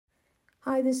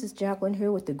Hi, this is Jacqueline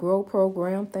here with the Grow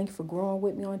Program. Thank you for growing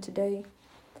with me on today.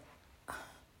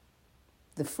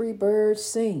 The free bird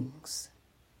sings.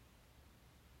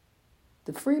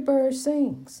 The free bird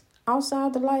sings.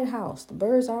 Outside the lighthouse, the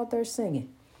birds out there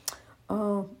singing.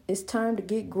 It's time to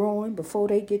get growing before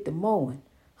they get to mowing.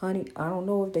 Honey, I don't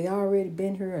know if they already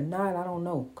been here or not. I don't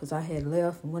know because I had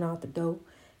left and went out the door.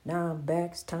 Now I'm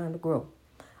back. It's time to grow.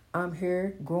 I'm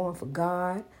here growing for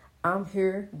God. I'm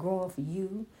here growing for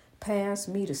you. Pass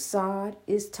me the sod.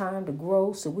 It's time to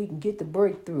grow so we can get the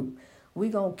breakthrough.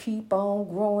 We're going to keep on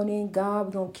growing in God.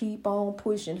 We're going to keep on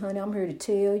pushing, honey. I'm here to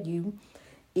tell you,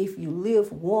 if you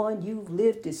lift one, you've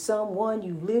lifted someone.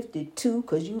 You lifted two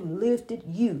because you lifted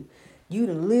you. You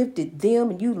done lifted them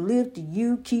and you lifted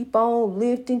you. Keep on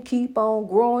lifting, keep on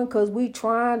growing because we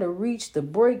trying to reach the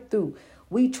breakthrough.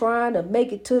 We trying to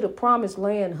make it to the promised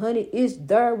land, honey. It's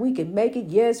there. We can make it.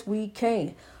 Yes, we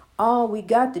can. All we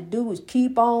got to do is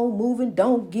keep on moving.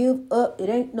 Don't give up. It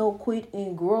ain't no quit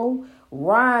and grow.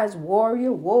 Rise,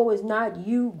 warrior. Woe is not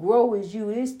you. Grow is you.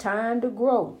 It's time to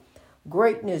grow.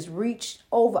 Greatness reached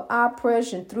over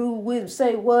oppression through wisdom.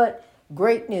 Say what?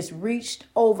 Greatness reached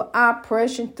over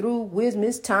oppression through wisdom.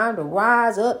 It's time to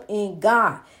rise up in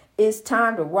God. It's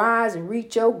time to rise and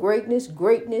reach your greatness.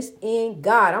 Greatness in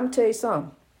God. I'm gonna tell you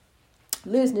something.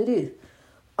 Listen to this.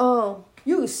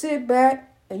 You can sit back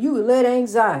and you can let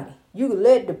anxiety. You can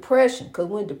let depression, because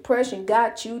when depression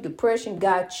got you, depression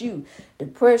got you.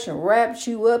 Depression wraps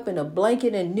you up in a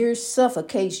blanket and near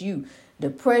suffocates you.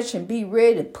 Depression be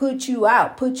ready to put you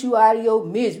out of your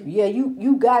misery. Yeah,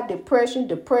 you got depression.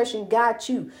 Depression got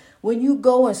you. When you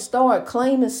go and start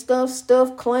claiming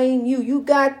stuff claim you. You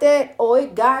got that or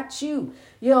it got you.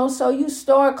 So you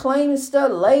start claiming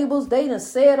stuff, labels they done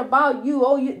said about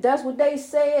you. That's what they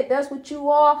said. That's what you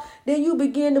are. Then you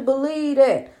begin to believe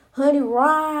that. Honey,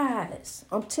 rise.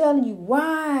 I'm telling you,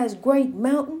 rise, great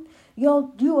mountain.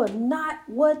 You are not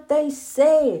what they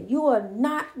said. You are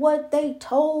not what they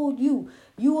told you.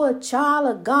 You are a child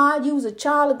of God. You was a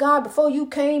child of God before you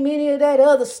came any of that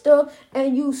other stuff,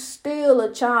 and you still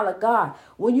a child of God.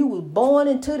 When you was born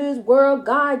into this world,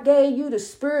 God gave you the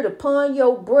spirit upon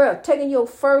your breath, taking your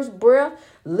first breath,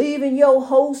 leaving your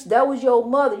host. That was your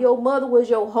mother. Your mother was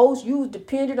your host. You was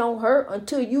dependent on her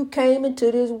until you came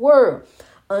into this world.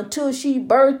 Until she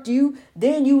birthed you,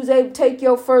 then you was able to take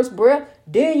your first breath.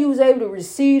 Then you was able to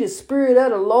receive the spirit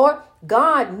of the Lord.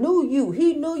 God knew you.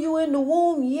 He knew you in the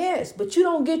womb, yes. But you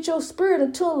don't get your spirit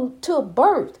until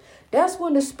birth. That's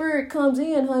when the spirit comes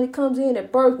in, honey. Comes in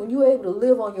at birth. When you're able to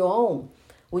live on your own.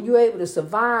 When you're able to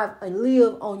survive and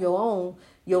live on your own,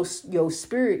 your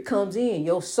spirit comes in.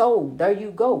 Your soul. There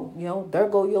you go. There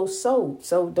go your soul.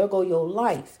 So there go your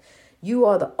life. You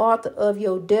are the author of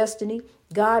your destiny.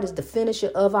 God is the finisher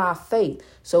of our faith.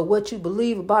 So what you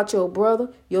believe about your brother,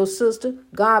 your sister,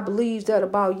 God believes that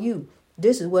about you.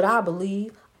 This is what I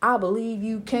believe. I believe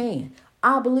you can.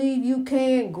 I believe you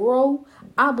can grow.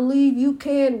 I believe you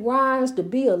can rise to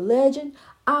be a legend.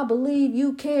 I believe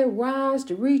you can rise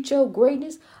to reach your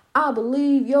greatness. I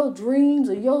believe your dreams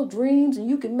are your dreams and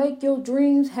you can make your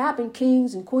dreams happen,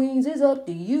 kings and queens. It's up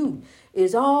to you.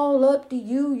 It's all up to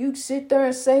you. You sit there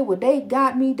and say, well, they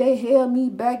got me. They held me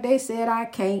back. They said I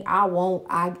can't. I won't.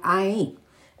 I ain't.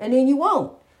 And then you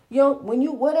won't.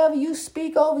 Whatever you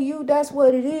speak over you, that's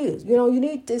what it is.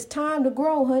 It's time to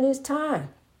grow, honey. It's time.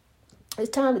 It's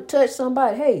time to touch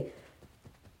somebody. Hey,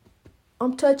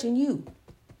 I'm touching you.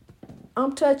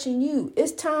 I'm touching you.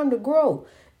 It's time to grow.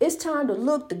 It's time to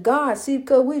look to God. See,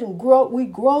 because we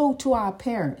grow to our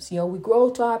parents. We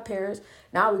grow to our parents.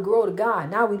 Now we grow to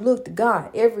God. Now we look to God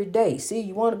every day. See,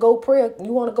 you want to go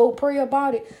pray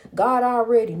about it. God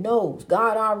already knows.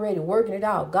 God already working it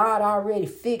out. God already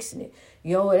fixing it.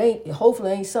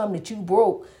 Hopefully it ain't something that you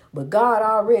broke, but God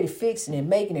already fixing it,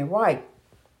 making it right.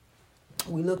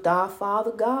 We look to our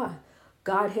Father God.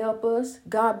 God help us.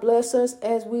 God bless us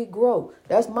as we grow.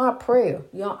 That's my prayer.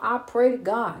 I pray to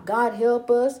God. God help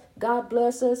us. God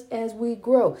bless us as we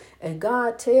grow. And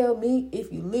God tell me,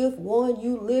 if you lift one,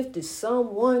 you lifted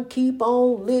someone. Keep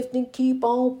on lifting. Keep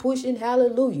on pushing.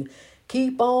 Hallelujah.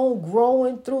 Keep on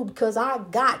growing through because I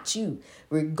got you.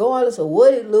 Regardless of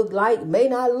what it looked like, it may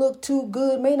not look too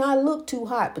good, may not look too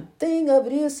hot. But the thing of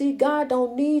it is, see, God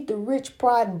don't need the rich,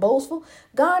 pride, and boastful.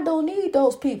 God don't need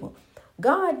those people.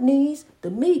 God needs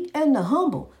the meek and the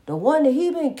humble, the one that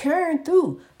he been carrying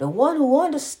through, the one who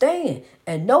understand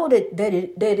and know that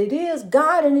it is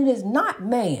God and it is not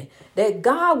man, that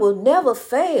God will never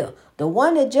fail. The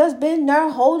one that just been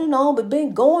there holding on, but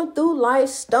been going through life,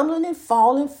 stumbling and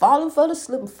falling for the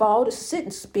slip and fall, the sit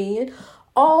and spin,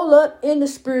 all up in the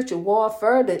spiritual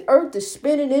warfare. The earth is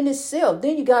spinning in itself.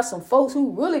 Then you got some folks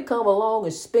who really come along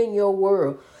and spin your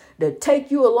world, to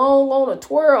take you along on a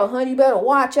twirl, honey. You better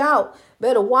watch out.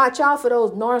 Better watch out for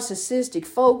those narcissistic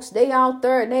folks. They out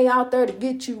there to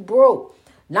get you broke.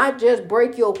 Not just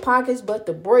break your pockets, but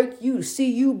to break you.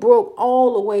 See you broke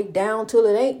all the way down till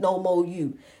it ain't no more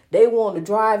you. They want to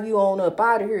drive you on up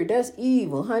out of here. That's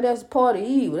evil, honey. That's part of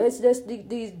evil. That's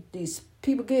these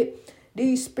people get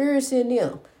these spirits in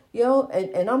them,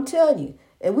 and I'm telling you,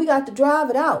 and we got to drive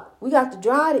it out. We got to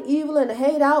drive the evil and the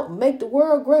hate out and make the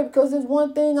world great, because there's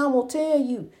one thing I'm going to tell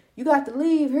you. You got to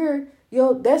leave here.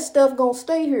 That stuff going to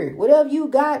stay here. Whatever you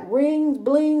got, rings,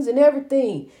 blings, and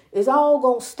everything, it's all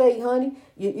going to stay, honey.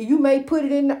 You may put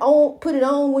it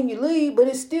on when you leave, but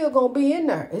it's still going to be in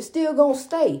there. It's still going to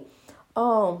stay.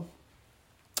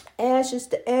 Ashes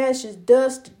to ashes,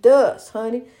 dust to dust,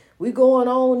 honey. We going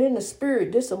on in the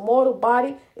spirit. This immortal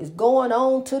body is going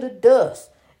on to the dust.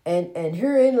 And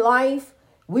here in life,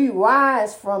 we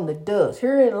rise from the dust.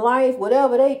 Here in life,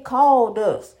 whatever they called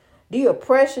us, the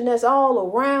oppression that's all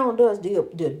around us,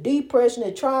 the depression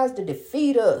that tries to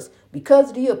defeat us because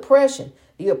of the oppression.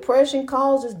 The oppression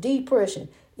causes depression,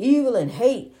 evil and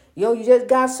hate. You just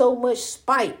got so much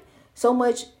spite, so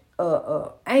much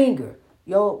anger.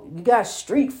 You got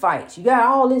street fights. You got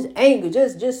all this anger,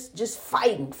 just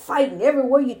fighting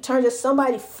everywhere you turn. Just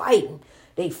somebody fighting.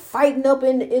 They fighting up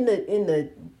in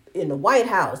the White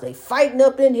House. They fighting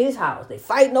up in his house. They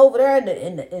fighting over there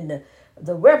in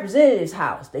the representative's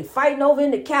house. They fighting over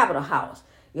in the Capitol House.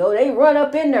 They run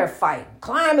up in there fighting,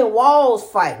 climbing walls,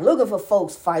 fight, looking for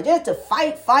folks fight, just to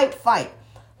fight.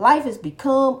 Life has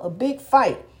become a big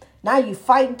fight. Now you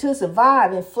fighting to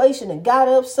survive. Inflation and got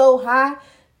up so high.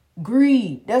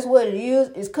 Greed. That's what it is.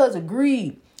 It's because of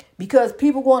greed. Because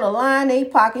people want to line their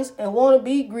pockets and want to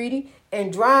be greedy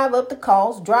and drive up the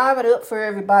cost, drive it up for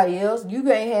everybody else. You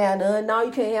can't have none. No,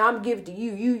 you can't have. I'm going to give it to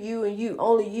you, and you,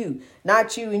 only you.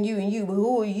 Not you and you and you. But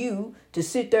who are you to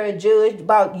sit there and judge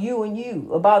about you and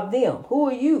you, about them? Who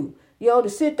are you? To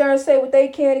sit there and say what they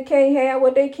can and can't have,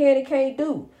 what they can and can't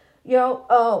do.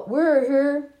 We're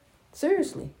here.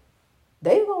 Seriously.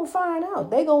 They going to find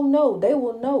out. They going to know. They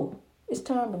will know. It's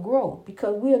time to grow,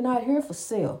 because we are not here for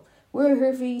sale. We're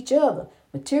here for each other.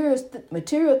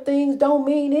 Material things don't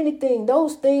mean anything.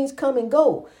 Those things come and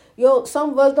go. Some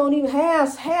of us don't even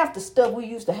have half the stuff we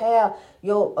used to have,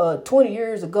 20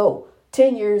 years ago,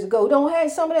 10 years ago. Don't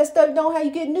have some of that stuff. Don't have,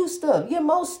 you get new stuff. You get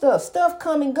more stuff. Stuff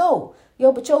come and go.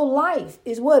 But your life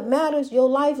is what matters. Your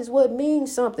life is what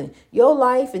means something. Your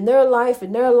life and their life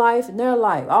and their life and their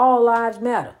life. All lives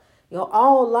matter.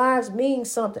 All lives mean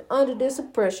something. Under this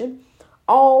oppression,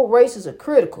 all races are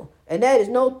critical, and that is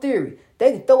no theory.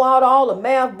 They can throw out all the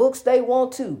math books they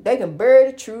want to. They can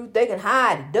bury the truth. They can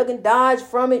hide it, duck and dodge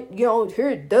from it. Here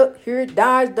it duck, here it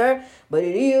dies there. But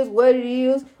it is what it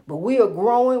is. But we are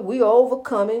growing. We are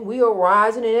overcoming. We are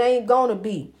rising. It ain't going to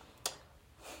be.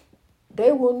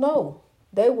 They will know.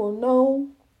 They will know,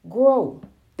 grow.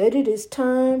 That it is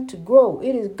time to grow.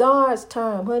 It is God's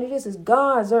time, honey. This is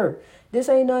God's earth. This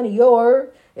ain't none of your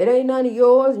earth. It ain't none of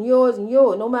yours and yours and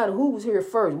yours, no matter who was here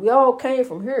first. We all came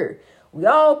from here. We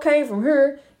all came from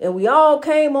here, and we all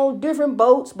came on different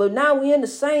boats, but now we in the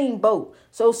same boat.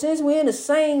 So since we're in the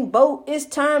same boat, it's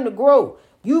time to grow.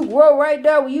 You grow right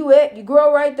there where you at. You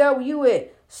grow right there where you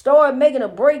at. Start making a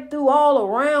breakthrough all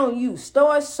around you.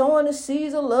 Start sowing the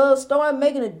seeds of love. Start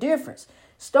making a difference.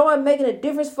 Start making a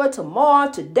difference for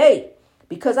tomorrow, today.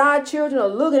 Because our children are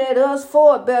looking at us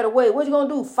for a better way. What you going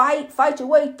to do? Fight your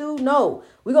way through? No.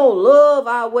 We're going to love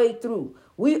our way through.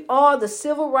 We are the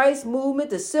civil rights movement.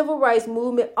 The civil rights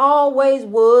movement always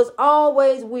was,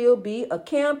 always will be a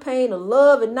campaign of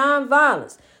love and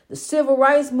nonviolence. The civil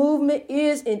rights movement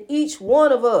is in each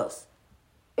one of us.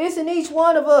 It's in each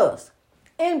one of us.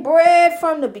 Inbred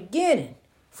from the beginning,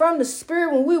 from the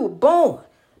spirit when we were born.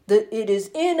 It is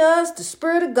in us, the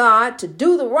Spirit of God, to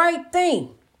do the right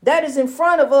thing. That is in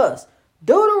front of us.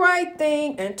 Do the right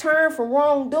thing and turn from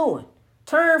wrongdoing.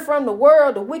 Turn from the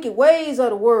world, the wicked ways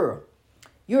of the world.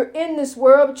 You're in this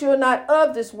world, but you're not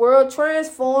of this world.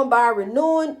 Transformed by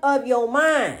renewing of your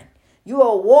mind. You're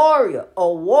a warrior.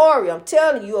 I'm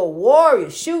telling you, a warrior.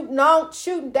 Shooting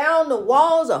down the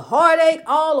walls of heartache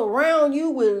all around you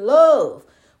with love.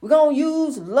 We're going to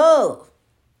use love.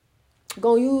 We're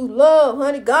going to use love,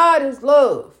 honey. God is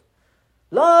love.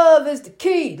 Love is the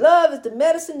key. Love is the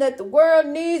medicine that the world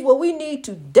needs. What we need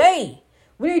today.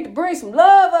 We need to bring some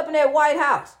love up in that White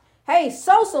House. Hey,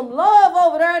 sow some love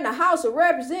over there in the House of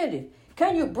Representatives.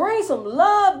 Can you bring some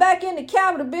love back in the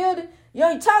Capitol building?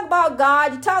 You talk about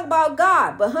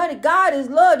God, but honey, God is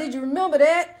love. Did you remember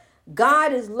that?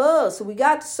 God is love. So we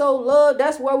got to sow love.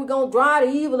 That's where we're going to drive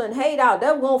the evil and hate out.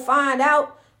 That we're going to find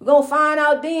out. We're going to find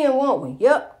out then, won't we?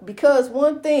 Yep. Because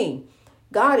one thing,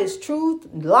 God is truth,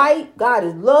 light. God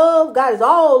is love. God is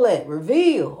all that.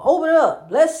 Reveal. Open it up.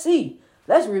 Let's see.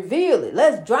 Let's reveal it.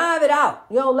 Let's drive it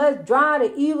out. Let's drive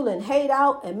the evil and hate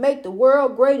out and make the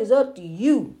world great. It's up to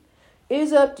you.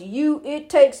 It's up to you. It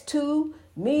takes two,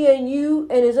 me and you,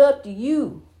 and it's up to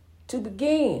you to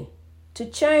begin to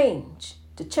change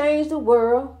the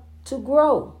world, to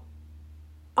grow.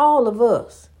 All of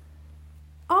us.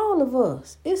 All of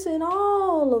us. It's in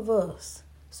all of us.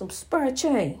 Some spur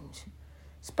change.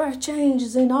 Spur change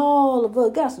is in all of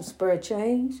us. Got some spur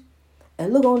change.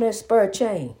 And look on that spur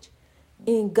change.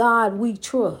 In God we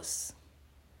trust.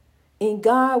 In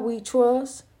God we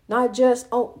trust. Not just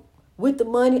with the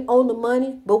money, on the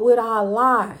money, but with our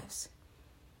lives.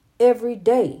 Every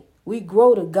day we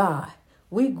grow to God.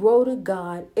 We grow to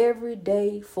God every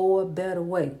day for a better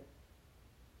way.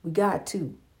 We got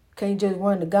to. Can't just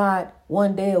run to God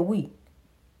one day a week.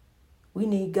 We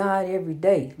need God every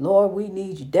day. Lord, we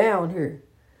need you down here.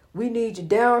 We need you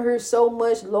down here so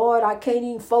much, Lord. I can't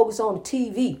even focus on the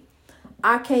TV.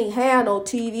 I can't have no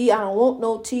TV. I don't want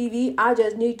no TV. I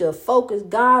just need to focus,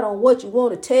 God, on what you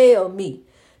want to tell me.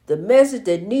 The message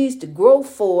that needs to grow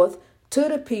forth to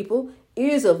the people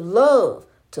is of love.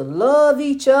 To love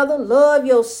each other, love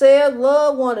yourself,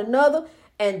 love one another.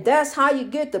 And that's how you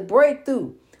get the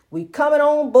breakthrough. We coming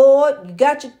on board. You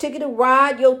got your ticket to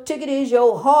ride. Your ticket is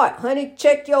your heart. Honey,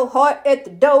 check your heart at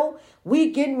the door.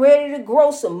 We getting ready to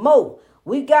grow some more.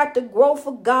 We got to grow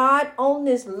for God on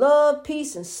this love,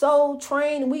 peace, and soul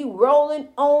train. We rolling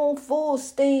on full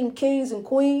steam, kings and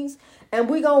queens. And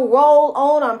we going to roll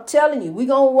on. I'm telling you, we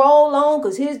going to roll on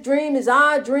because his dream is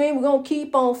our dream. We're going to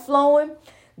keep on flowing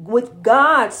with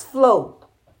God's flow.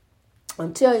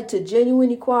 I'm telling you, to genuine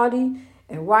equality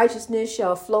and righteousness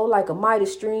shall flow like a mighty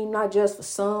stream, not just for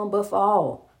some, but for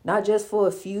all. Not just for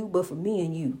a few, but for me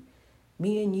and you.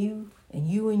 Me and you, and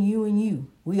you and you and you.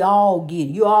 We all get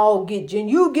it. You all get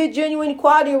you get genuine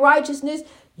equality and righteousness.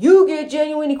 You get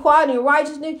genuine equality and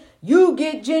righteousness. You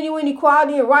get genuine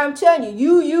equality and right. I'm telling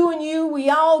you, you and you, we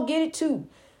all get it too.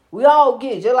 We all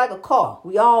get it, just like a car.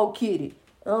 We all get it.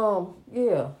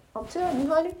 Yeah. I'm telling you,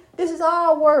 honey, this is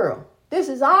our world. This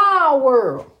is our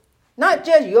world. Not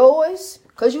just yours,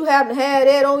 because you haven't had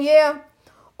that, oh yeah.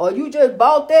 Or you just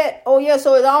bought that, oh yeah,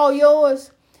 so it's all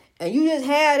yours. And you just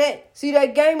had that. See,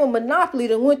 that game of Monopoly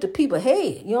that went to people's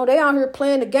head. They out here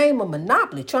playing the game of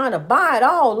Monopoly, trying to buy it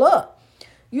all up.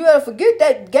 You ever forget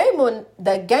that game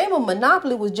of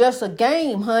Monopoly was just a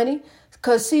game, honey.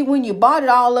 Because, see, when you bought it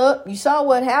all up, you saw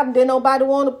what happened. Didn't nobody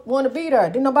want to be there.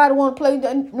 Didn't nobody want to play.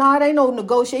 No, it ain't no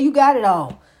negotiate. You got it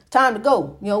all. Time to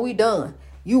go. We done.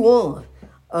 You won.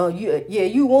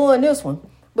 You won this one.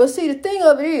 But, see, the thing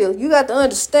of it is, you got to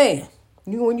understand.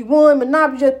 When you won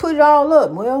Monopoly, just put it all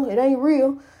up. Well, it ain't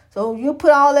real. So you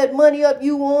put all that money up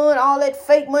you won, all that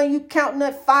fake money, you counting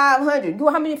that 500.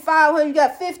 How many 500? You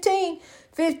got 15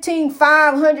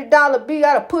 $500 bill. You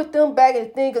got to put them back in the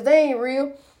thing because they ain't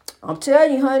real. I'm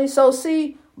telling you, honey. So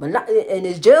see, and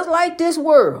it's just like this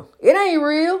world. It ain't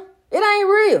real. It ain't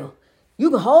real. You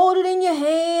can hold it in your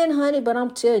hand, honey, but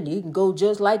I'm telling you, it can go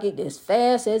just like it, as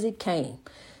fast as it came.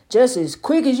 Just as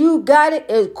quick as you got it,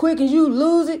 as quick as you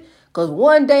lose it. Because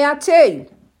one day, I tell you,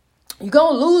 you're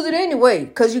going to lose it anyway.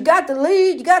 Because you got to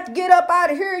leave. You got to get up out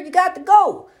of here. You got to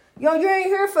go. You ain't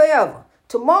here forever.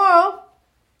 Tomorrow,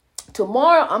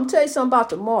 I'm telling you something about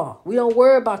tomorrow. We don't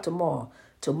worry about tomorrow.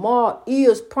 Tomorrow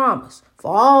is promised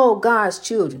for all God's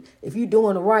children. If you're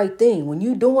doing the right thing, when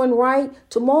you're doing right,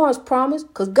 tomorrow's promised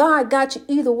because God got you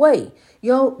either way.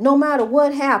 No matter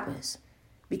what happens,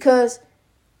 because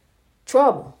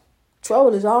trouble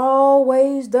is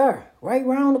always there. Right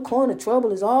around the corner,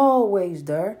 trouble is always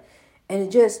there. And it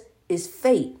just is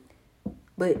fate.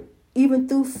 But even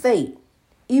through fate,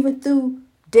 even through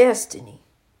destiny,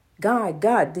 God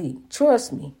got thee.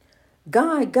 Trust me.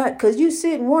 God got, because you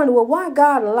sit and wonder, well, why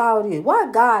God allowed this?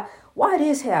 Why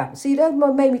this happened? See, that's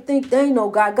what made me think there ain't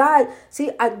no God. Why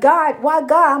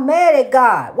God? I'm mad at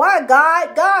God. Why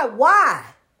God? God, why?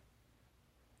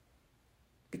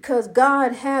 Because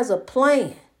God has a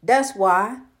plan. That's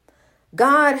why.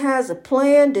 God has a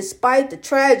plan despite the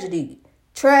tragedy.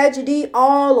 Tragedy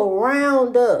all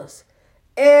around us.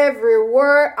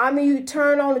 Everywhere. I mean, you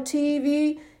turn on the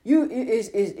TV, as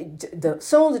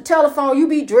soon as the telephone, you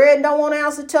be dreading, don't want to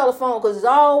answer the telephone because there's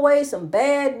always some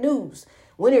bad news.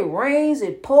 When it rains,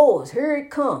 it pours. Here it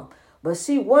comes. But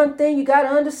see, one thing you got to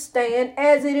understand,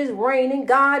 as it is raining,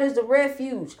 God is the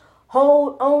refuge.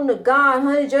 Hold on to God,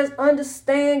 honey. Just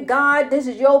understand, God, this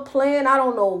is your plan. I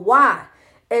don't know why.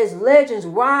 as legends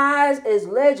rise, as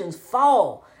legends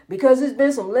fall. Because there's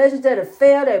been some legends that have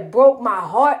failed that broke my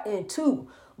heart in two.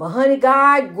 But honey,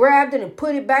 God grabbed it and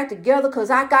put it back together because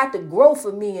I got to grow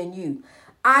for me and you.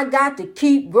 I got to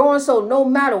keep growing. So no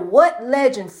matter what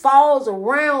legend falls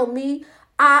around me,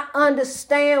 I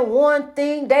understand one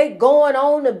thing. They going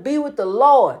on to be with the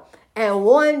Lord. And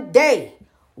one day,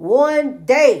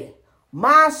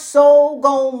 my soul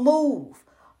gonna move.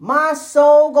 My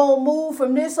soul gonna move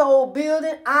from this old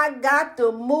building. I got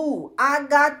to move. I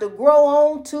got to grow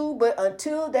on too. But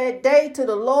until that day till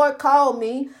the Lord call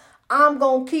me, I'm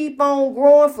gonna keep on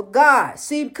growing for God.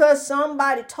 See, because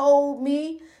somebody told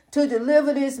me to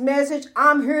deliver this message,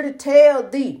 I'm here to tell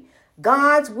thee,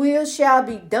 God's will shall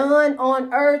be done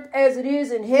on earth as it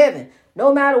is in heaven.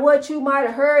 No matter what you might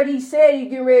have heard he said he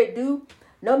get ready to do.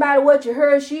 No matter what you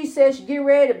heard she said she get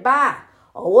ready to buy.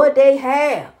 Or what they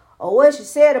have. Or what she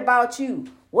said about you.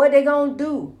 What they gonna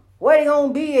do. Where they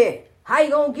gonna be at. How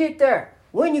you gonna get there.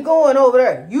 When you going over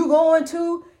there. You going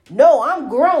to? No, I'm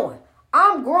growing.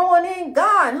 I'm growing in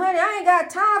God. Honey, I ain't got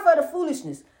time for the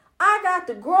foolishness. I got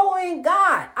to grow in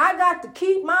God. I got to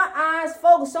keep my eyes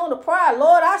focused on the prize.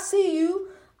 Lord, I see you.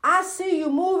 I see you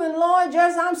moving, Lord,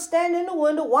 just I'm standing in the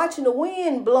window watching the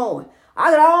wind blowing.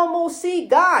 I could almost see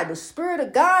God. The Spirit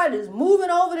of God is moving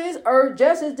over this earth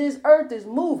just as this earth is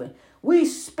moving. We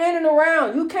spinning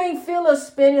around. You can't feel us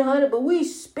spinning, honey, but we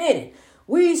spinning.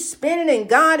 We spinning and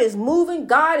God is moving.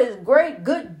 God is great.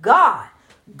 Good God.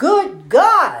 Good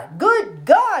God. Good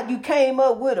God, you came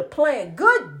up with a plan.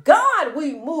 Good God,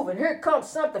 we moving. Here comes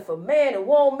something for man and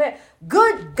woman.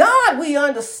 Good God, we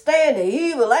understand the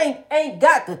evil ain't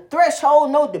got the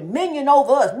threshold, no dominion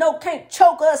over us. No, can't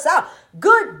choke us out.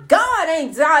 Good God,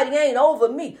 anxiety ain't over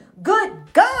me.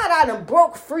 Good God, I done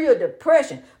broke free of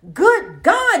depression. Good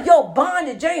God, your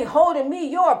bondage ain't holding me.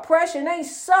 Your oppression ain't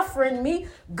suffering me.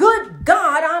 Good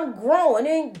God, I'm growing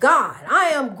in God. I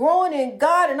am growing in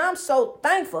God, and I'm so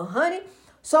thankful, honey.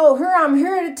 So I'm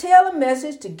here to tell a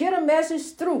message, to get a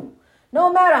message through.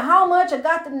 No matter how much I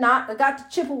got to knock, I got to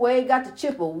chip away,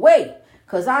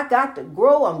 because I got to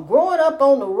grow. I'm growing up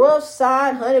on the rough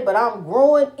side, honey, but I'm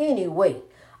growing anyway.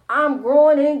 I'm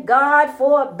growing in God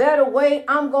for a better way.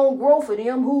 I'm going to grow for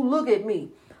them who look at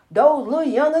me. Those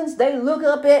little youngins, they look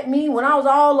up at me when I was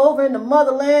all over in the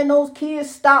motherland. Those kids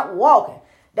stopped walking.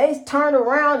 They turned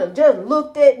around and just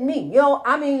looked at me.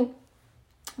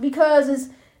 Because it's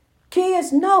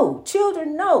kids know,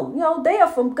 children know, they are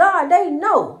from God. They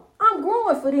know I'm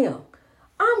growing for them.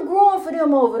 I'm growing for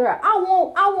them over there. I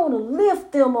want to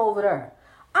lift them over there.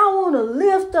 I want to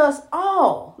lift us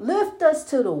all, lift us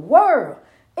to the world.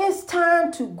 It's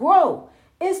time to grow.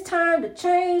 It's time to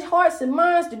change hearts and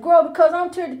minds to grow, because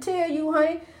I'm here to tell you,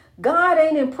 honey, God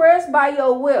ain't impressed by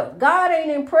your wealth. God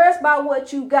ain't impressed by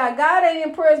what you got. God ain't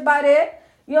impressed by that.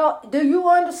 Do you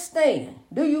understand?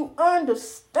 Do you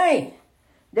understand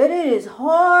that it is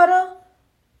harder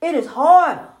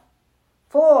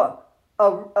for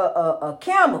a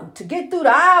camel to get through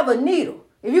the eye of a needle,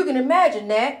 if you can imagine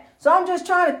that. So I'm just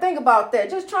trying to think about that.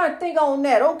 Just trying to think on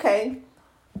that. Okay.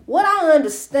 What I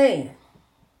understand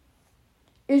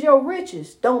is your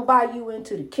riches don't buy you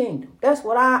into the kingdom. That's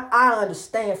what I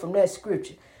understand from that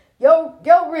scripture. Your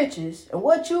riches and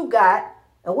what you got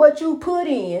and what you put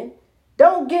in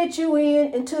don't get you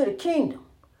into the kingdom.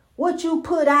 What you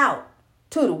put out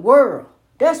to the world,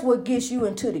 that's what gets you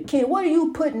into the kingdom. What are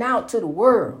you putting out to the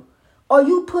world? Are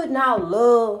you putting out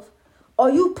love?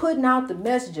 Are you putting out the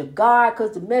message of God?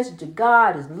 Because the message of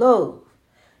God is love.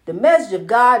 The message of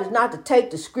God is not to take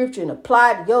the scripture and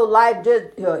apply it to your life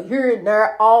just here and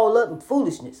there, all up in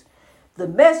foolishness. The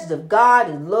message of God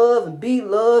is love and be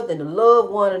loved and to love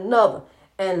one another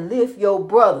and lift your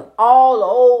brother. All the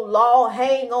old law,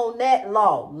 hang on that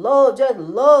law. Love, just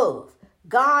love.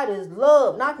 God is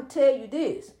love. And I can tell you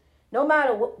this, no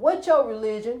matter what your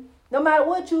religion, no matter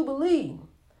what you believe,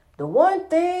 the one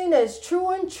thing that's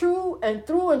true and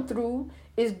through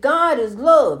is God is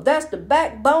love. That's the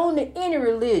backbone of any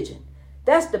religion.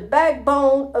 That's the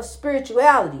backbone of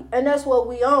spirituality. And that's what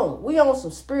we own. We own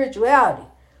some spirituality.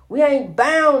 We ain't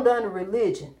bound under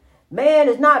religion. Man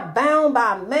is not bound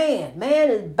by man.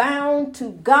 Man is bound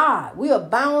to God. We are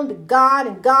bound to God,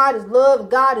 and God is love,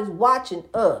 and God is watching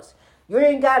us. You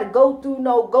ain't got to go through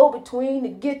no go-between to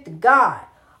get to God.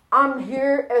 I'm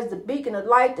here as the beacon of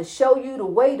light to show you the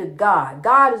way to God.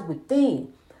 God is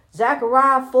within.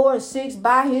 Zechariah 4:6,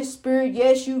 by his spirit,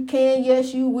 yes, you can,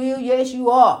 yes, you will, yes, you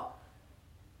are.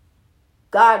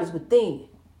 God is within.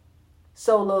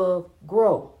 So love,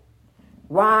 grow.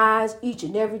 Rise each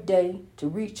and every day to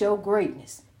reach your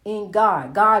greatness in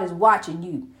God. God is watching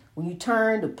you. When you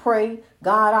turn to pray,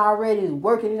 God already is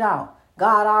working it out.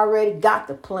 God already got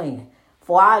the plan.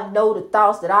 For I know the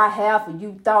thoughts that I have for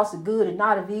you, thoughts of good and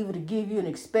not of evil, to give you an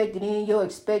expected end. Your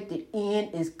expected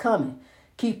end is coming.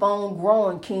 Keep on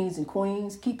growing, kings and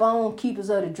queens. Keep on, keepers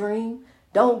of the dream.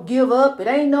 Don't give up. It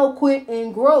ain't no quit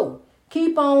and grow.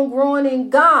 Keep on growing in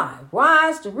God.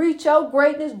 Rise to reach your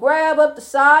greatness. Grab up the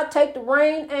side, take the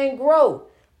rein, and grow.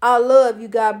 I love you.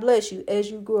 God bless you as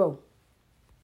you grow.